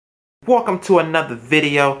welcome to another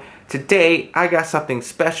video. Today I got something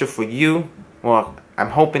special for you. Well, I'm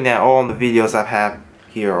hoping that all the videos I have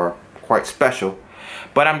here are quite special,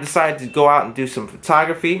 but I'm decided to go out and do some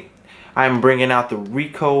photography. I'm bringing out the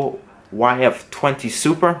Ricoh YF-20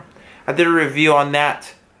 Super. I did a review on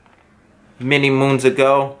that many moons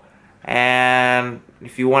ago, and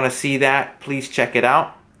if you want to see that, please check it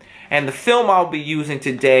out. And the film I'll be using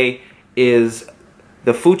today is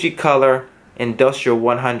the Fujicolor Industrial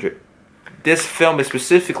 100. This film is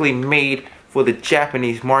specifically made for the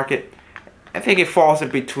Japanese market. I think it falls in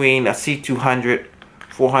between a C200,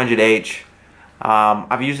 400H.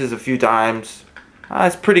 I've used this a few times.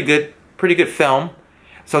 It's pretty good film.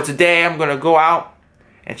 So today I'm gonna go out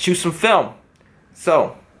and shoot some film.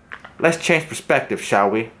 So let's change perspective, shall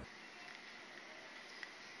we?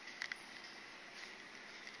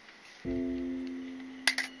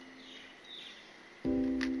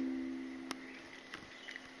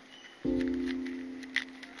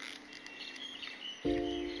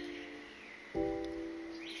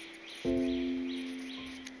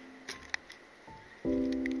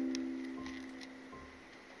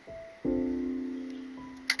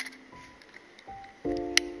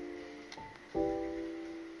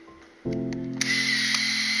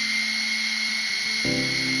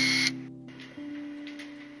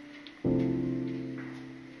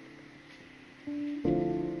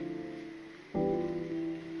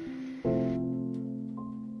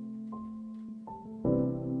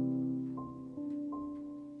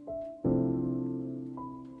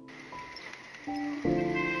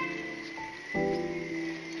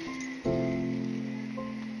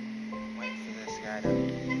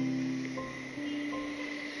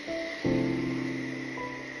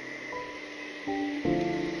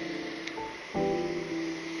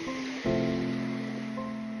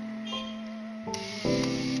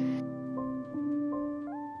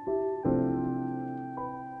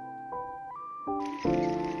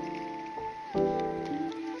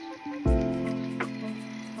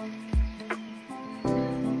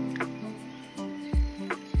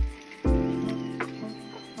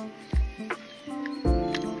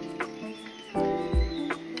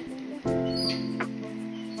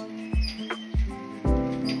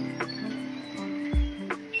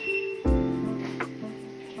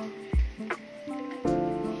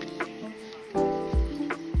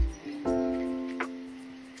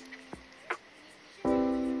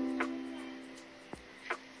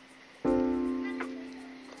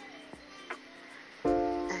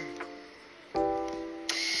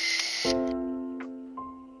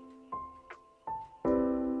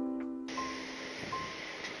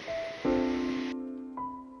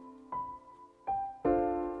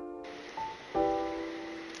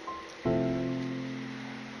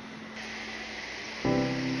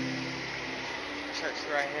 Church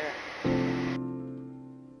right here.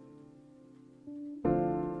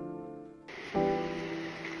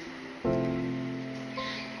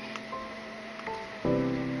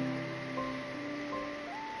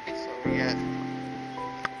 So we got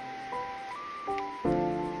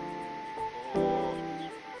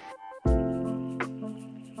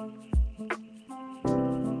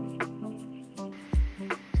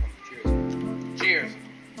cheers. Cheers.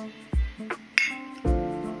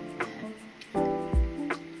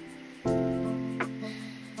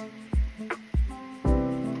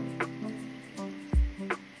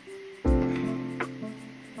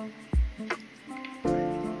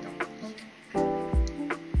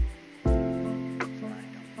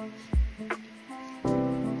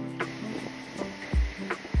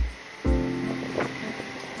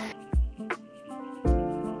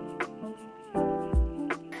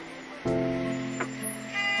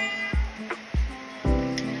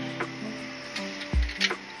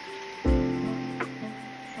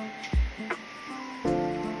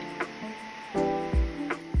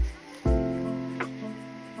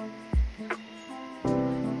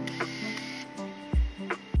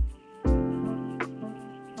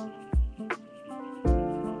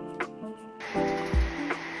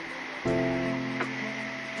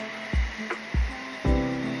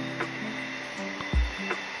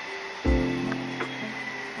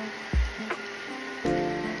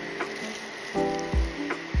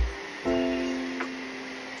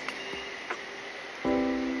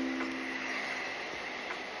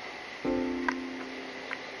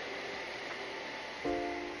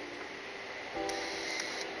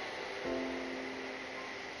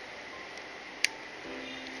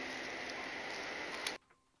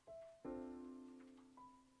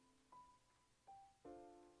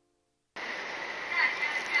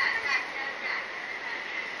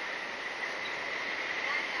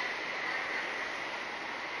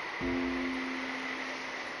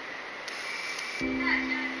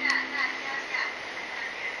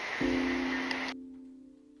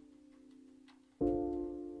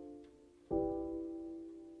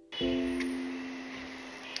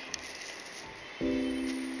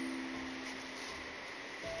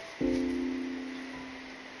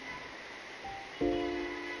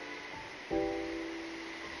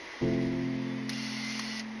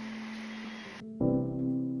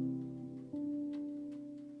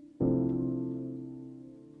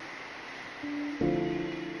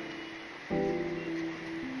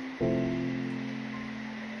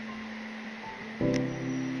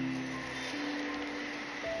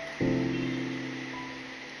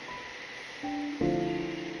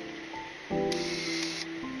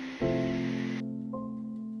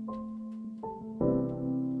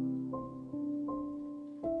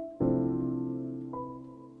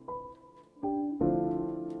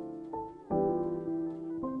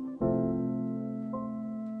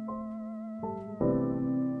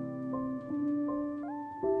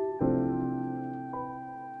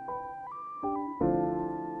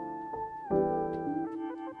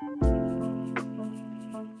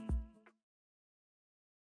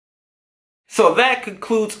 So that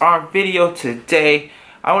concludes our video today.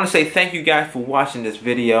 I want to say thank you guys for watching this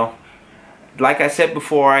video. Like I said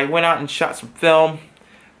before, I went out and shot some film.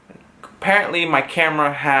 Apparently my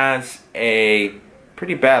camera has a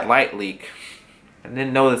pretty bad light leak. I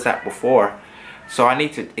didn't notice that before. So I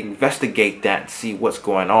need to investigate that and see what's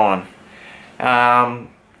going on.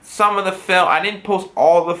 Some of the film, I didn't post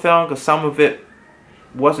all the film because some of it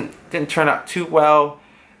didn't turn out too well.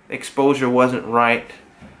 The exposure wasn't right.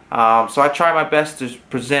 So I tried my best to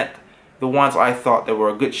present the ones I thought that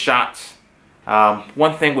were good shots.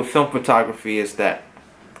 One thing with film photography is that,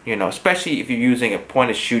 you know, especially if you're using a point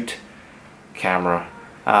and shoot camera,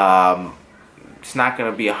 it's not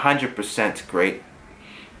going to be 100% great,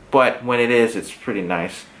 but when it is, it's pretty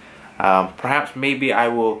nice. Perhaps maybe I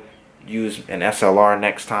will use an SLR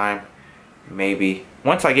next time, maybe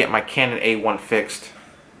once I get my Canon A1 fixed,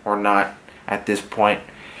 or not at this point.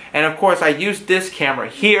 And of course I use this camera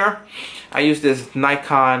here. I use this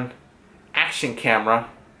Nikon action camera.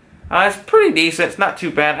 It's pretty decent, it's not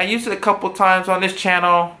too bad. I used it a couple times on this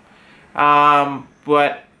channel,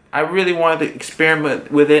 but I really wanted to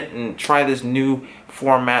experiment with it and try this new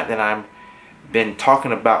format that I've been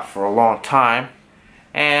talking about for a long time.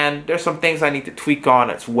 And there's some things I need to tweak on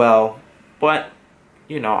as well, but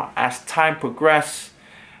you know, as time progresses,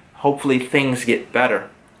 hopefully things get better.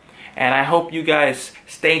 And I hope you guys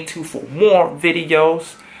stay tuned for more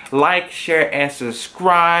videos. Like, share, and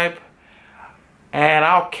subscribe. And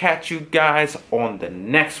I'll catch you guys on the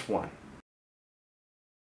next one.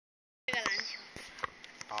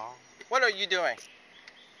 What are you doing?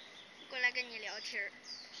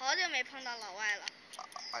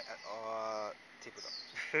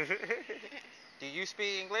 Do you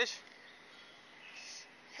speak English?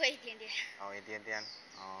 会一点点。哦，一点点。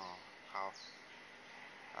哦，好。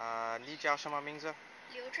你叫什么名字？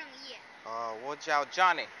刘正业。我叫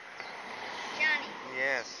Johnny. Johnny.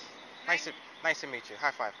 Yes. Nice to meet you.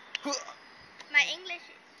 High five. My English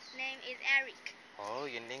name is Eric. Oh,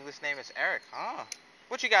 your English name is Eric. Oh.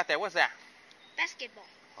 What you got there? What's that? Basketball.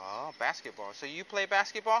 Oh, basketball. So you play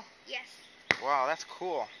basketball? Yes. Wow, that's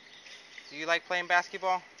cool. Do you like playing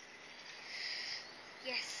basketball?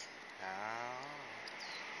 Yes. Oh.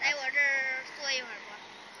 来我这儿坐一会儿吧。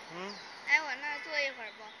Hmm? 来我那儿坐一会儿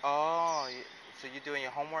吧。Oh, so you're doing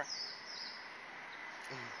your homework?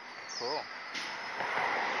 Cool.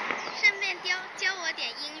 顺便教我点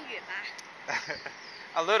英语吧。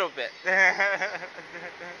A little bit.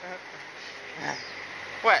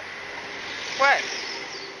 What? What?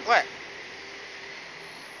 What?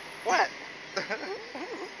 What?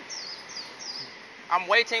 I'm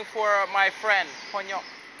waiting for my friend, Ponyo.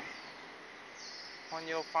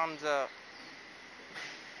 Ponyo from the...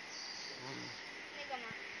 那个吗？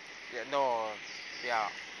 Yeah, no, yeah.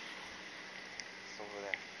 It's over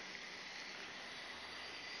there.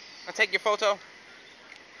 I'll take your photo.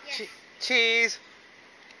 Yes. Cheese.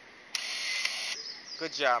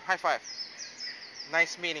 Good job. High five.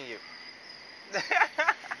 Nice meeting you.